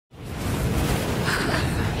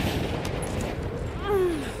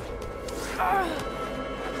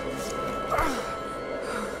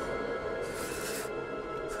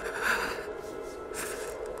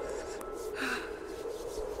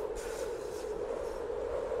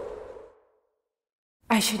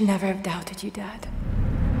I should never have doubted you, Dad.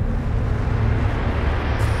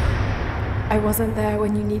 I wasn't there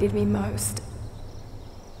when you needed me most.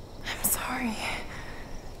 I'm sorry.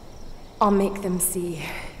 I'll make them see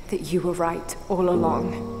that you were right all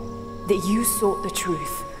along. That you sought the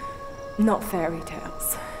truth, not fairy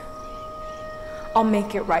tales. I'll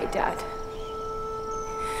make it right, Dad.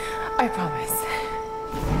 I promise.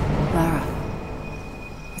 Lara,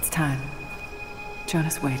 it's time.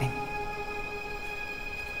 Jonah's waiting.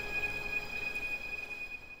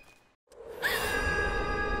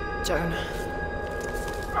 Jonah.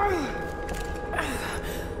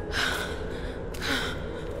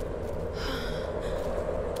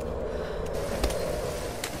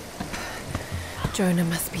 Jonah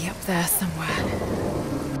must be up there somewhere.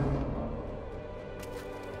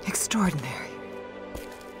 Extraordinary.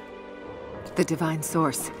 The divine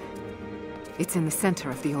source. It's in the center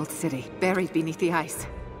of the old city, buried beneath the ice.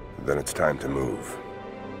 Then it's time to move.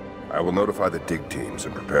 I will notify the dig teams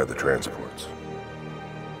and prepare the transports.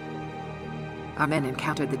 Our men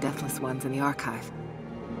encountered the Deathless Ones in the archive.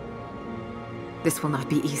 This will not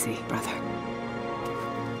be easy, brother.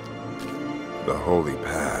 The holy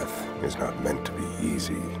path is not meant to be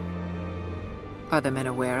easy. Are the men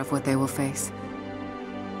aware of what they will face?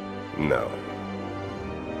 No.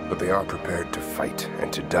 But they are prepared to fight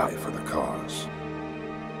and to die for the cause.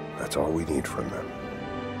 That's all we need from them.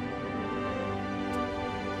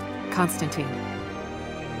 Constantine,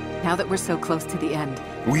 now that we're so close to the end...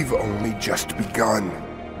 We've only just begun.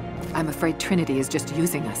 I'm afraid Trinity is just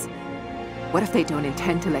using us. What if they don't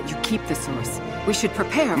intend to let you keep the source? We should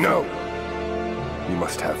prepare. No! You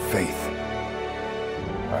must have faith.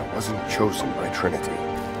 I wasn't chosen by Trinity.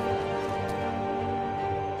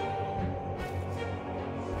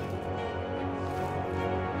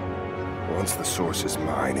 Once the source is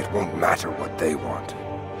mine, it won't matter what they want.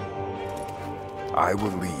 I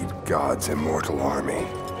will lead God's immortal army.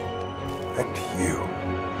 And you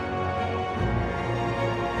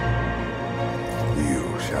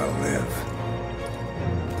shall live.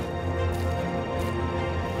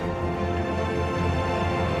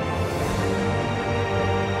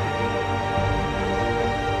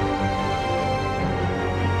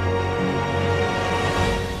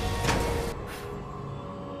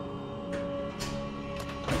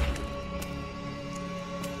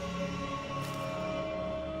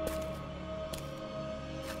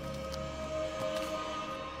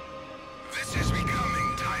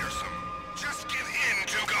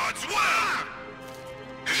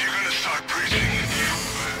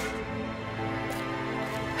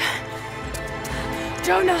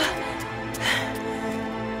 Jonah!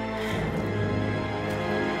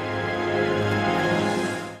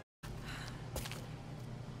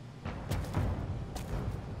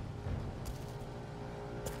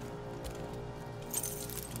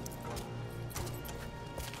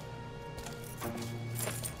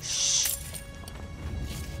 Shh.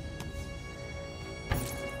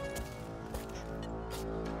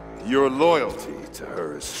 Your loyalty to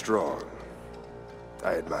her is strong.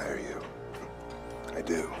 I admire you. I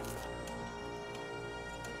do.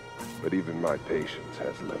 But even my patience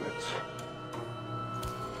has limits.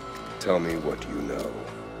 Tell me what you know.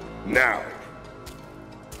 Now!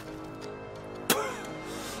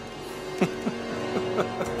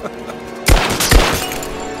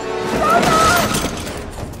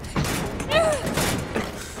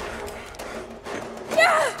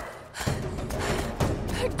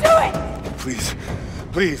 Do it! Please,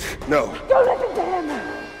 please, no. Don't listen to him!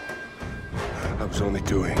 I was only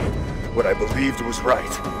doing what I believed was right.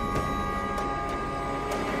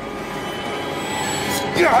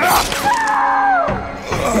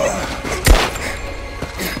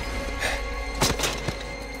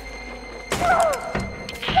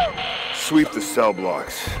 Sweep the cell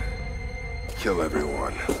blocks. Kill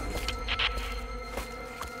everyone.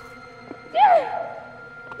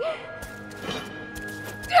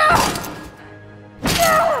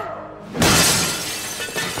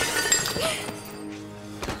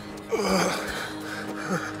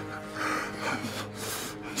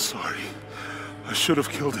 I should have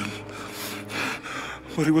killed him.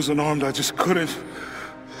 But he was unarmed, I just couldn't.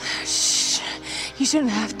 Shh. You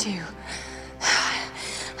shouldn't have to. I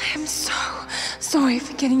am so sorry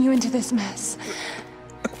for getting you into this mess.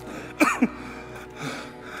 I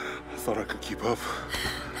thought I could keep up.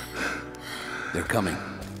 They're coming.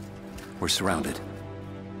 We're surrounded.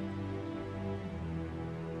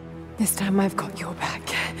 This time I've got your back.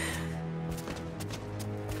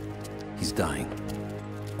 He's dying.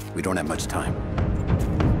 We don't have much time.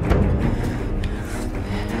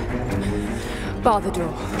 Bar the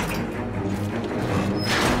door.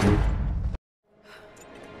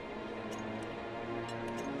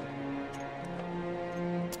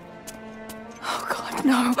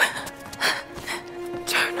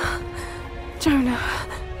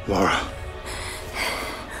 Lara.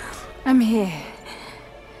 I'm here.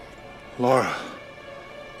 Lara.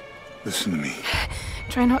 Listen to me.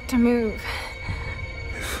 Try not to move.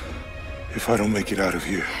 If I don't make it out of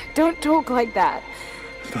here... Don't talk like that.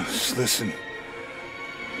 No, just listen.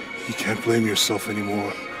 You can't blame yourself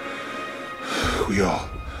anymore. We all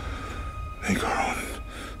make our own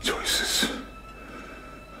choices.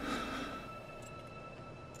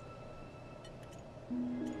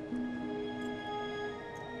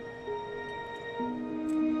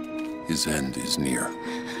 His end is near.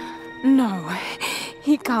 No,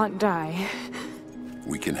 he can't die.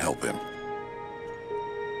 We can help him.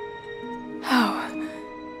 How?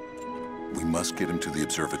 We must get him to the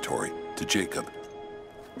observatory, to Jacob.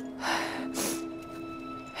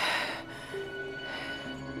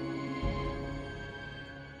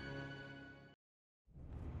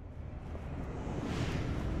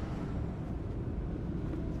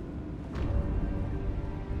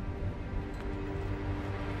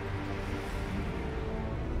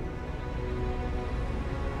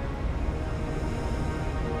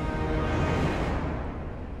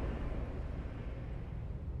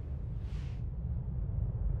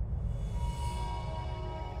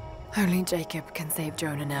 Only Jacob can save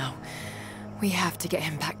Jonah now. We have to get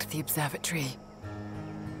him back to the observatory.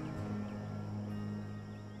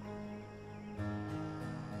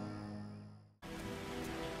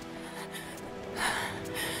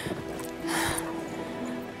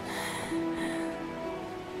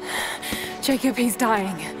 Jacob, he's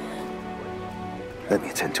dying. Let me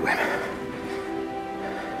attend to him.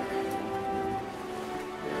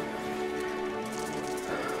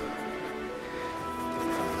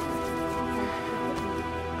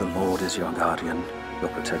 The Lord is your guardian, your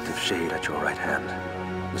protective shade at your right hand.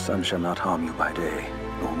 The sun shall not harm you by day,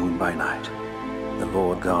 nor moon by night. The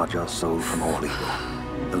Lord guard your soul from all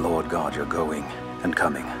evil. The Lord guard your going and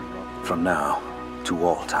coming, from now to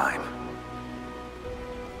all time.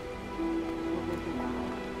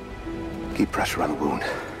 Keep pressure on the wound.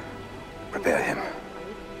 Prepare him.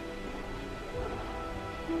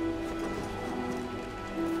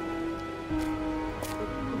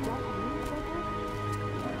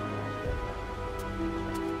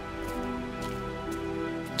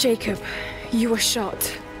 Jacob, you were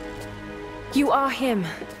shot. You are him,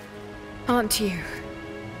 aren't you?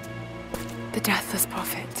 The deathless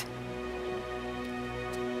prophet.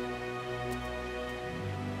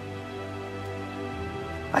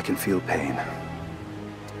 I can feel pain.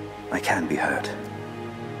 I can be hurt.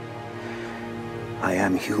 I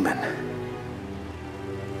am human.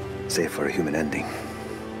 Save for a human ending.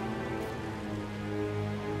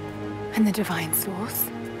 And the divine source?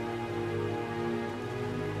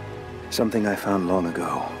 Something I found long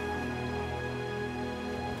ago.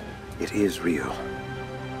 It is real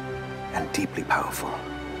and deeply powerful.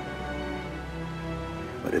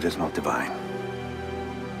 But it is not divine.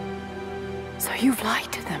 So you've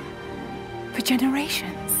lied to them for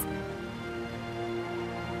generations.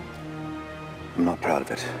 I'm not proud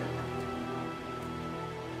of it.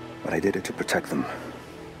 But I did it to protect them.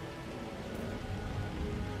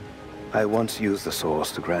 I once used the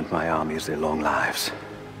source to grant my armies their long lives.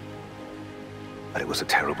 But it was a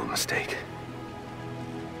terrible mistake.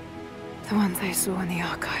 The ones I saw in the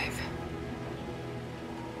archive.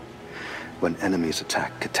 When enemies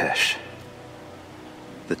attacked Katesh,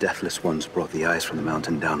 the Deathless Ones brought the ice from the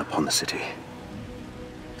mountain down upon the city.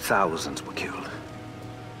 Thousands were killed.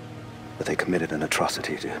 But they committed an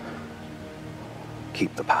atrocity to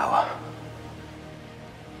keep the power.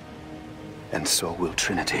 And so will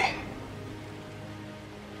Trinity.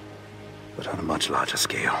 But on a much larger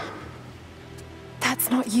scale. That's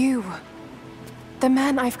not you. The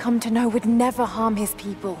man I've come to know would never harm his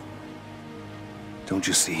people. Don't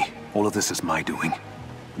you see? All of this is my doing.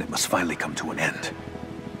 And it must finally come to an end.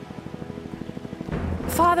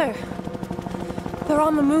 Father! They're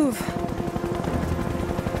on the move.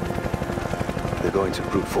 They're going to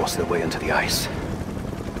brute force their way into the ice.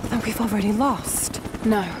 Then we've already lost.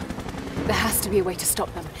 No. There has to be a way to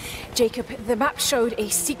stop them. Jacob, the map showed a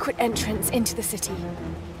secret entrance into the city.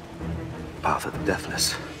 Path of the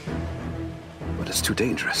Deathless. But it's too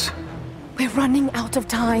dangerous. We're running out of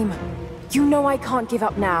time. You know I can't give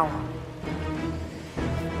up now.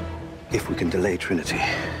 If we can delay Trinity,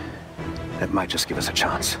 that might just give us a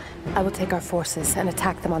chance. I will take our forces and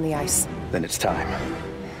attack them on the ice. Then it's time.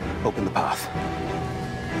 Open the path.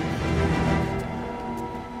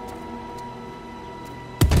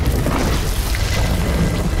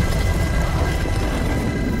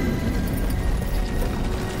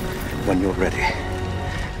 When you're ready,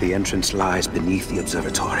 the entrance lies beneath the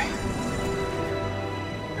observatory.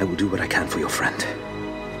 I will do what I can for your friend.